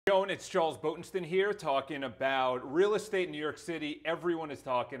Joan, it's Charles Botenstein here talking about real estate in New York City. Everyone is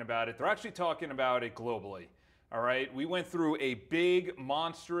talking about it. They're actually talking about it globally. All right. We went through a big,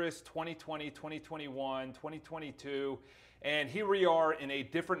 monstrous 2020, 2021, 2022, and here we are in a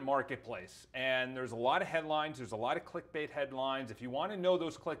different marketplace. And there's a lot of headlines. There's a lot of clickbait headlines. If you want to know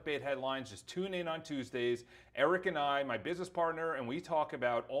those clickbait headlines, just tune in on Tuesdays. Eric and I, my business partner, and we talk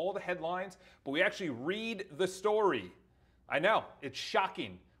about all the headlines, but we actually read the story. I know, it's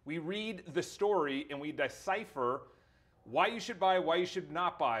shocking. We read the story and we decipher why you should buy, why you should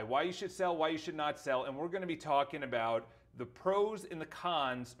not buy, why you should sell, why you should not sell. And we're going to be talking about the pros and the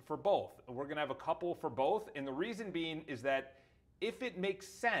cons for both. We're going to have a couple for both. And the reason being is that if it makes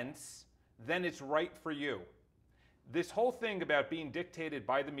sense, then it's right for you. This whole thing about being dictated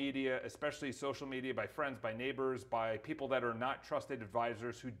by the media, especially social media, by friends, by neighbors, by people that are not trusted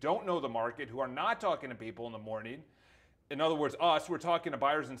advisors, who don't know the market, who are not talking to people in the morning. In other words, us, we're talking to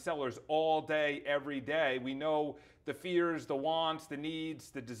buyers and sellers all day, every day. We know the fears, the wants, the needs,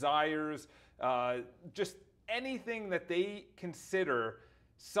 the desires, just anything that they consider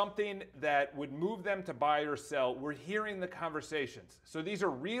something that would move them to buy or sell. We're hearing the conversations. So these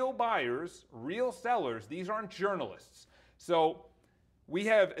are real buyers, real sellers. These aren't journalists. So we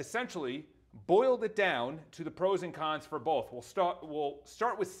have essentially boiled it down to the pros and cons for both. We'll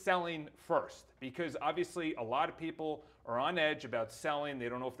start with selling first, because obviously a lot of people are on edge about selling. They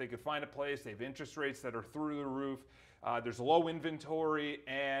don't know if they could find a place. They have interest rates that are through the roof. There's low inventory,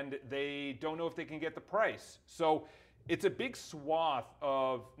 and they don't know if they can get the price. So it's a big swath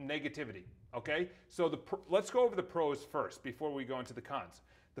of negativity, okay? So let's go over the pros first before we go into the cons.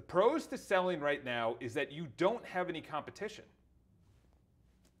 The pros to selling right now is that you don't have any competition.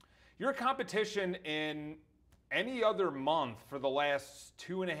 Your competition in any other month for the last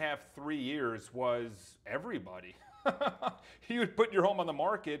 2.5, 3 years was everybody. You would put your home on the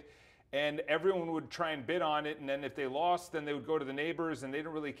market and everyone would try and bid on it. And then if they lost, then they would go to the neighbors and they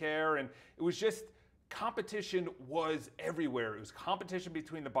didn't really care. And it was just, competition was everywhere. It was competition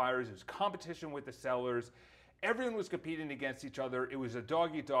between the buyers. It was competition with the sellers. Everyone was competing against each other. It was a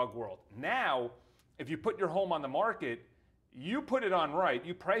dog-eat-dog world. Now, if you put your home on the market, you put it on right,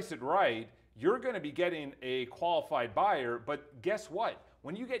 you price it right, you're going to be getting a qualified buyer. But guess what?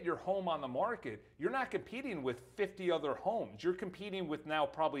 When you get your home on the market, you're not competing with 50 other homes. You're competing with now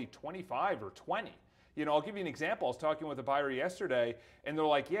probably 25 or 20. You know, I'll give you an example. I was talking with a buyer yesterday, and they're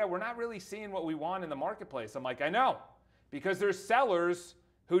like, yeah, we're not really seeing what we want in the marketplace. I'm like, I know, because there's sellers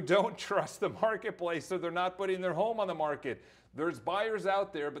who don't trust the marketplace, so they're not putting their home on the market. There's buyers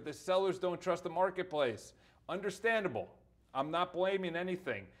out there, but the sellers don't trust the marketplace. Understandable. I'm not blaming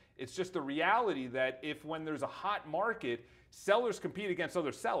anything. It's just the reality that when there's a hot market, sellers compete against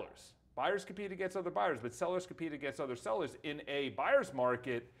other sellers. Buyers compete against other buyers, but sellers compete against other sellers. In a buyer's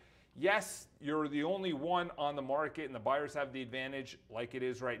market, yes, you're the only one on the market and the buyers have the advantage like it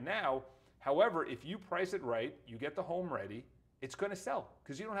is right now. However, if you price it right, you get the home ready, it's going to sell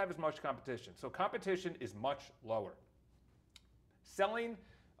because you don't have as much competition. So competition is much lower. Selling,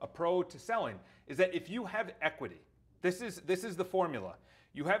 a pro to selling, is that if you have equity, this is the formula.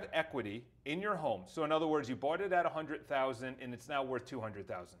 You have equity in your home. So in other words, you bought it at $100,000 and it's now worth $200,000.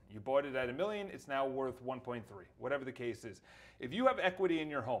 You bought it at $1 million, it's now worth 1.3, whatever the case is. If you have equity in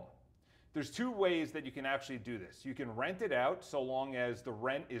your home, there's two ways that you can actually do this. You can rent it out so long as the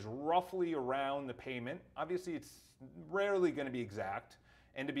rent is roughly around the payment. Obviously, it's rarely going to be exact.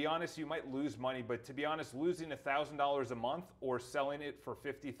 And to be honest, you might lose money, but to be honest, losing $1,000 a month or selling it for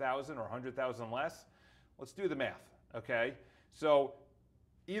 $50,000 or $100,000 less, let's do the math. Okay, so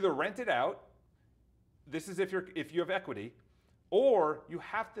either rent it out, this is if you have equity, or you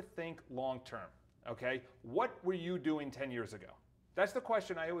have to think long term. Okay, what were you doing 10 years ago? That's the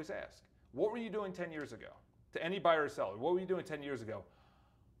question I always ask. What were you doing 10 years ago? To any buyer or seller, what were you doing 10 years ago?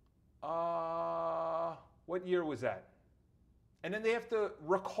 What year was that? And then they have to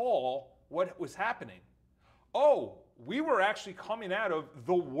recall what was happening. Oh, we were actually coming out of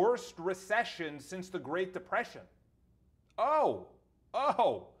the worst recession since the Great Depression. Oh,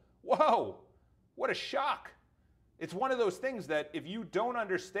 whoa, what a shock. It's one of those things that if you don't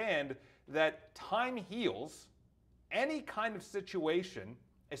understand that time heals any kind of situation,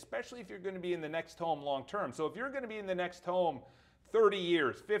 especially if you're going to be in the next home long term. So if you're going to be in the next home 30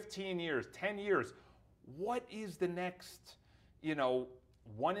 years, 15 years, 10 years, what is the next,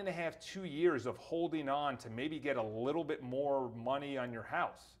 1.5, 2 years of holding on to maybe get a little bit more money on your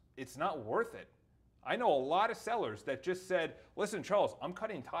house? It's not worth it. I know a lot of sellers that just said, listen, Charles, I'm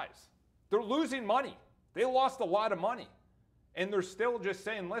cutting ties. They're losing money. They lost a lot of money. And they're still just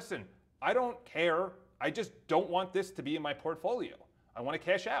saying, listen, I don't care. I just don't want this to be in my portfolio. I want to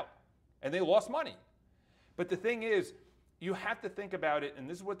cash out. And they lost money. But the thing is, you have to think about it, and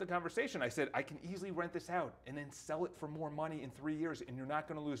this is what the conversation, I said, I can easily rent this out and then sell it for more money in 3 years, and you're not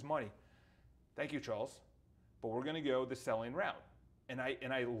going to lose money. Thank you, Charles, but we're going to go the selling route. And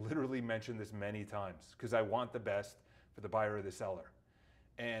I literally mentioned this many times because I want the best for the buyer or the seller.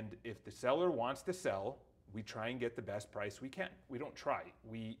 And if the seller wants to sell, we try and get the best price we can. We don't try,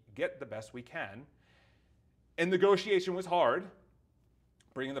 we get the best we can. And negotiation was hard.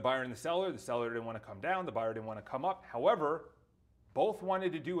 Bringing the buyer and the seller didn't want to come down, the buyer didn't want to come up. However, both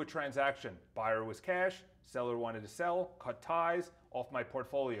wanted to do a transaction. Buyer was cash, seller wanted to sell, cut ties off my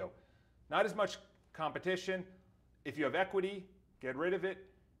portfolio. Not as much competition. If you have equity, get rid of it.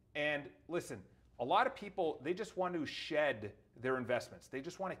 And listen, a lot of people, they just want to shed their investments. They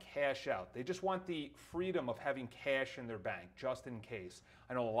just want to cash out. They just want the freedom of having cash in their bank, just in case.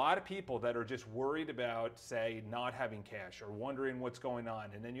 I know a lot of people that are just worried about, say, not having cash or wondering what's going on.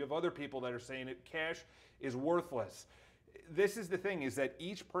 And then you have other people that are saying that cash is worthless. This is the thing, is that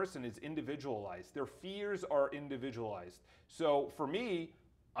each person is individualized. Their fears are individualized. So for me,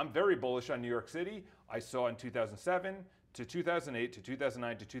 I'm very bullish on New York City. I saw in 2007 to 2008 to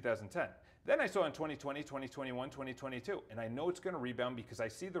 2009 to 2010. Then I saw in 2020, 2021, 2022, and I know it's going to rebound because I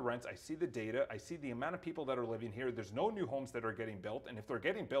see the rents, I see the data, I see the amount of people that are living here. There's no new homes that are getting built, and if they're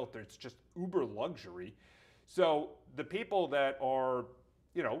getting built, it's just uber luxury. So the people that are,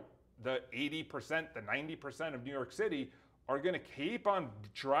 you know, the 80%, the 90% of New York City are going to keep on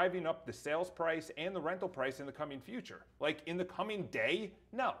driving up the sales price and the rental price in the coming future. Like in the coming day,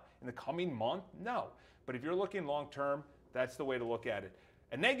 no. In the coming month, no. But if you're looking long term, that's the way to look at it.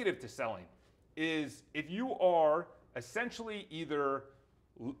 A negative to selling is if you are essentially either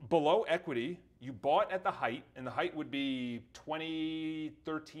below equity, you bought at the height, and the height would be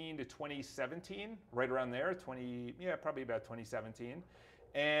 2013 to 2017, right around there, probably about 2017,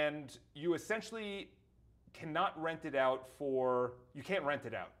 and you essentially cannot rent it out you can't rent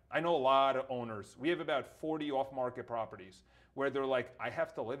it out. I know a lot of owners. We have about 40 off-market properties where they're like, I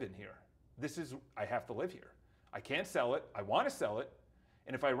have to live in here. I have to live here. I can't sell it. I want to sell it.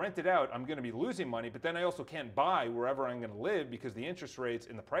 And if I rent it out, I'm going to be losing money, but then I also can't buy wherever I'm going to live because the interest rates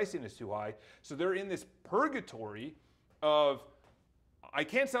and the pricing is too high. So they're in this purgatory of, I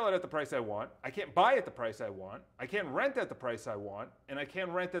can't sell it at the price I want, I can't buy at the price I want, I can't rent at the price I want, and I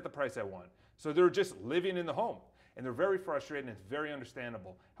can't rent at the price I want. So they're just living in the home. And they're very frustrated, and it's very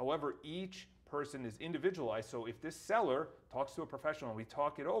understandable. However, each person is individualized. So if this seller talks to a professional, we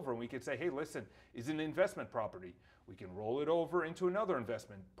talk it over, and we can say, hey, listen, is it an investment property? We can roll it over into another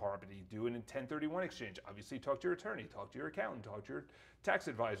investment property, do it in 1031 exchange. Obviously, talk to your attorney, talk to your accountant, talk to your tax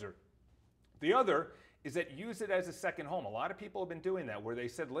advisor. The other is that use it as a second home. A lot of people have been doing that where they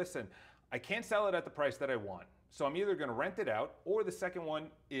said, listen, I can't sell it at the price that I want. So I'm either going to rent it out, or the second one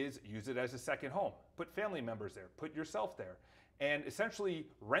is use it as a second home. Put family members there, put yourself there, and essentially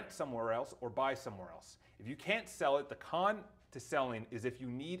rent somewhere else or buy somewhere else. If you can't sell it, the con to selling is if you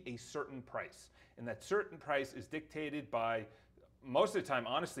need a certain price. And that certain price is dictated by, most of the time,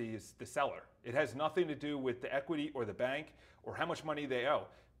 honestly, is the seller. It has nothing to do with the equity or the bank or how much money they owe.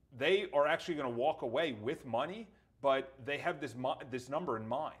 They are actually going to walk away with money, but they have this number in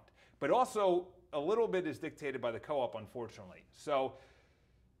mind. But also, a little bit is dictated by the co-op, unfortunately. So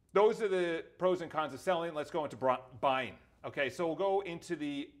those are the pros and cons of selling. Let's go into buying. Okay, so we'll go into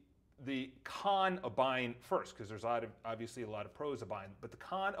the con of buying first, because there's obviously a lot of pros of buying. But the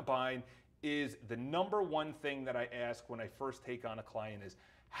con of buying is the number one thing that I ask when I first take on a client is,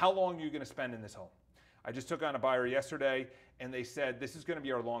 how long are you going to spend in this home? I just took on a buyer yesterday, and they said, this is going to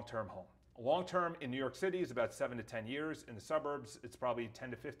be our long-term home. Long-term in New York City is about 7 to 10 years. In the suburbs, it's probably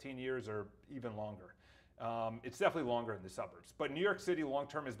 10 to 15 years or even longer. It's definitely longer in the suburbs. But in New York City,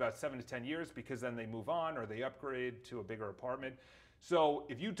 long-term is about 7 to 10 years because then they move on or they upgrade to a bigger apartment. So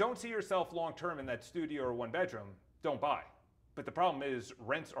if you don't see yourself long-term in that studio or one bedroom, don't buy. But the problem is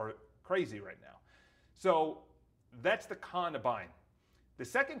rents are crazy right now. So that's the con of buying. The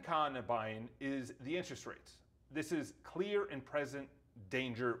second con of buying is the interest rates. This is clear and present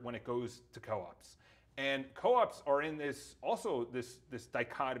danger when it goes to co-ops. And co-ops are in this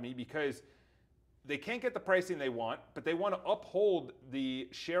dichotomy because they can't get the pricing they want, but they want to uphold the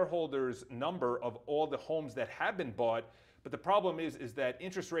shareholders' number of all the homes that have been bought. But the problem is that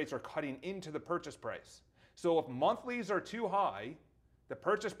interest rates are cutting into the purchase price. So if monthlies are too high, the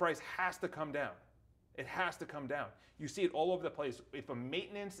purchase price has to come down. It has to come down. You see it all over the place. If a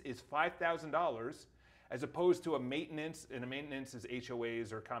maintenance is $5,000, as opposed to a maintenance, and a maintenance is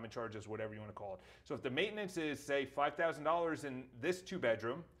HOAs or common charges, whatever you want to call it. So if the maintenance is, say, $5,000 in this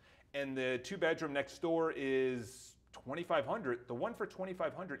two-bedroom, and the two-bedroom next door is $2,500, the one for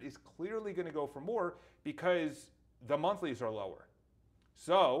 $2,500 is clearly going to go for more because the monthlies are lower.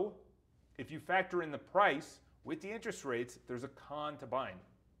 So if you factor in the price with the interest rates, there's a con to buying.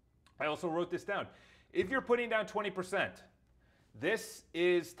 I also wrote this down. If you're putting down 20%, this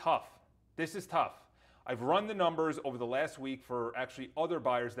is tough. This is tough. I've run the numbers over the last week for actually other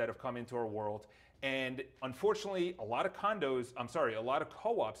buyers that have come into our world. And unfortunately, a lot of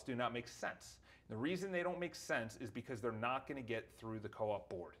co-ops do not make sense. The reason they don't make sense is because they're not going to get through the co-op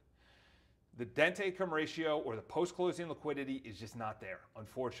board. The debt-to-income ratio or the post-closing liquidity is just not there,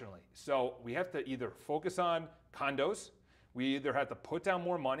 unfortunately. So we have to either focus on condos, we either have to put down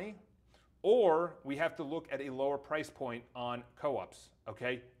more money, or we have to look at a lower price point on co-ops,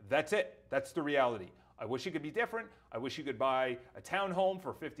 okay? That's it. That's the reality. I wish it could be different. I wish you could buy a townhome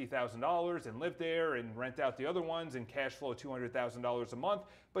for $50,000 and live there and rent out the other ones and cash flow $200,000 a month,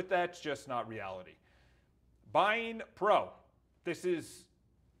 but that's just not reality. Buying pro. This is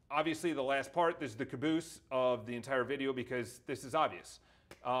obviously the last part. This is the caboose of the entire video because this is obvious.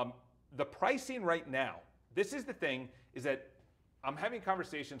 The pricing right now, this is the thing, is that I'm having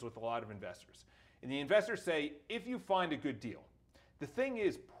conversations with a lot of investors. And the investors say, if you find a good deal, the thing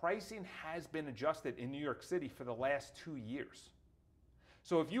is, pricing has been adjusted in New York City for the last 2 years.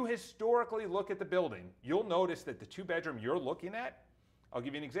 So if you historically look at the building, you'll notice that the 2-bedroom you're looking at, I'll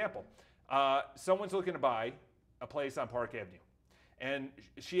give you an example. Someone's looking to buy a place on Park Avenue. And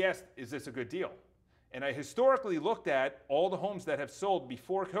she asked, is this a good deal? And I historically looked at all the homes that have sold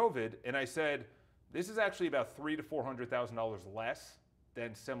before COVID, and I said, this is actually about $300,000 to $400,000 less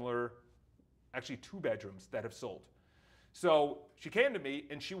than similar, actually 2-bedrooms that have sold. So she came to me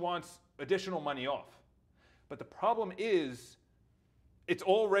and she wants additional money off. But the problem is it's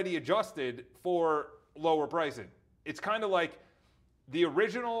already adjusted for lower pricing. It's kind of like the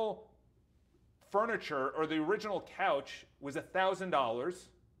original furniture or the original couch was $1,000.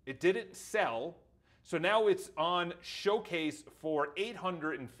 It didn't sell. So now it's on showcase for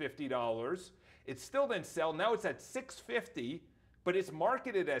 $850. It still didn't sell. Now it's at $650, but it's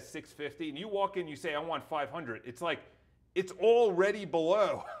marketed as $650. And you walk in, you say, I want $500. It's like, it's already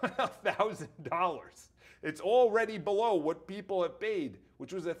below $1,000. It's already below what people have paid,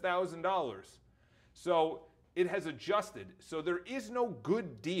 which was $1,000. So it has adjusted. So there is no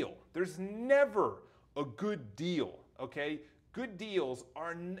good deal. There's never a good deal, okay? Good deals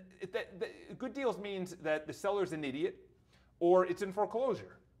are, good deals means that the seller's an idiot, or it's in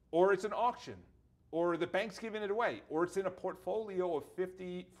foreclosure, or it's an auction, or the bank's giving it away, or it's in a portfolio of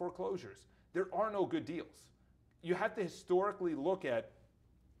 50 foreclosures. There are no good deals. You have to historically look at,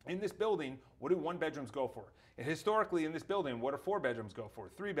 in this building, what do 1-bedrooms go for? And historically in this building, what do 4-bedrooms go for?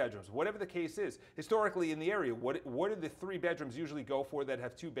 3 bedrooms, whatever the case is. Historically in the area, what do the 3 bedrooms usually go for that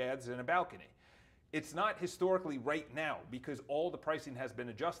have 2 baths and a balcony? It's not historically right now because all the pricing has been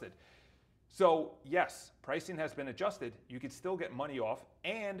adjusted. So yes, pricing has been adjusted. You can still get money off.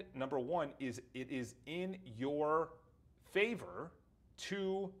 And number one is it is in your favor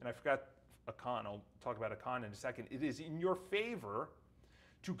to, and I forgot a con, I'll talk about a con in a second. It is in your favor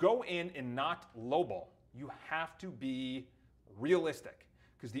to go in and not lowball. You have to be realistic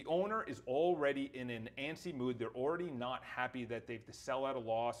because the owner is already in an antsy mood. They're already not happy that they have to sell at a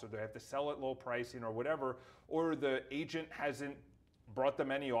loss or they have to sell at low pricing or whatever, or the agent hasn't brought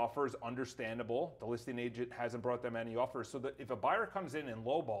them any offers, understandable. The listing agent hasn't brought them any offers. So that if a buyer comes in and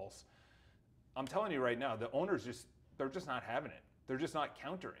lowballs, I'm telling you right now, the owners they're just not having it. They're just not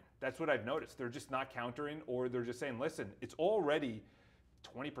countering. That's what I've noticed. They're just not countering, or they're just saying, listen, it's already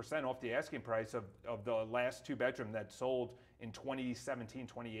 20% off the asking price of the last 2-bedroom that sold in 2017,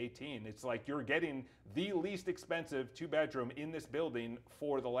 2018. It's like you're getting the least expensive 2-bedroom in this building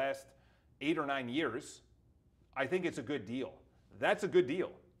for the last 8 or 9 years. I think it's a good deal. That's a good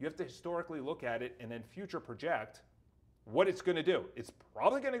deal. You have to historically look at it and then future project what it's going to do. It's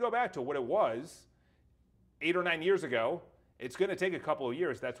probably going to go back to what it was 8 or 9 years ago. It's going to take a couple of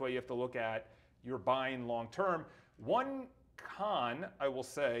years. That's why you have to look at your buying long term. One con, I will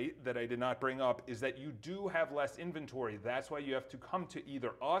say, that I did not bring up is that you do have less inventory. That's why you have to come to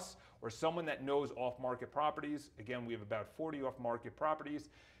either us or someone that knows off-market properties. Again, we have about 40 off-market properties.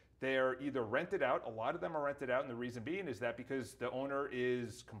 They're either rented out. A lot of them are rented out, and the reason being is that because the owner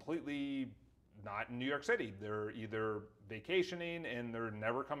is completely not in New York City. They're either vacationing and they're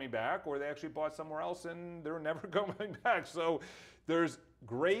never coming back, or they actually bought somewhere else and they're never coming back. So there's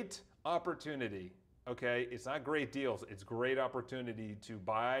great opportunity, okay? It's not great deals. It's great opportunity to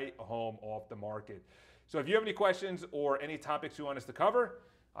buy a home off the market. So if you have any questions or any topics you want us to cover,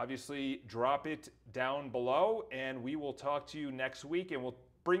 obviously drop it down below and we will talk to you next week, and we'll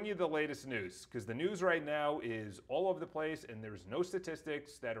bring you the latest news, because the news right now is all over the place and there's no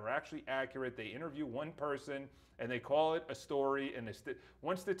statistics that are actually accurate. They interview one person and they call it a story, and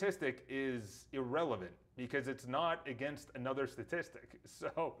one statistic is irrelevant because it's not against another statistic.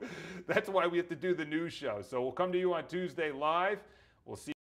 So that's why we have to do the news show. So we'll come to you on Tuesday live. We'll see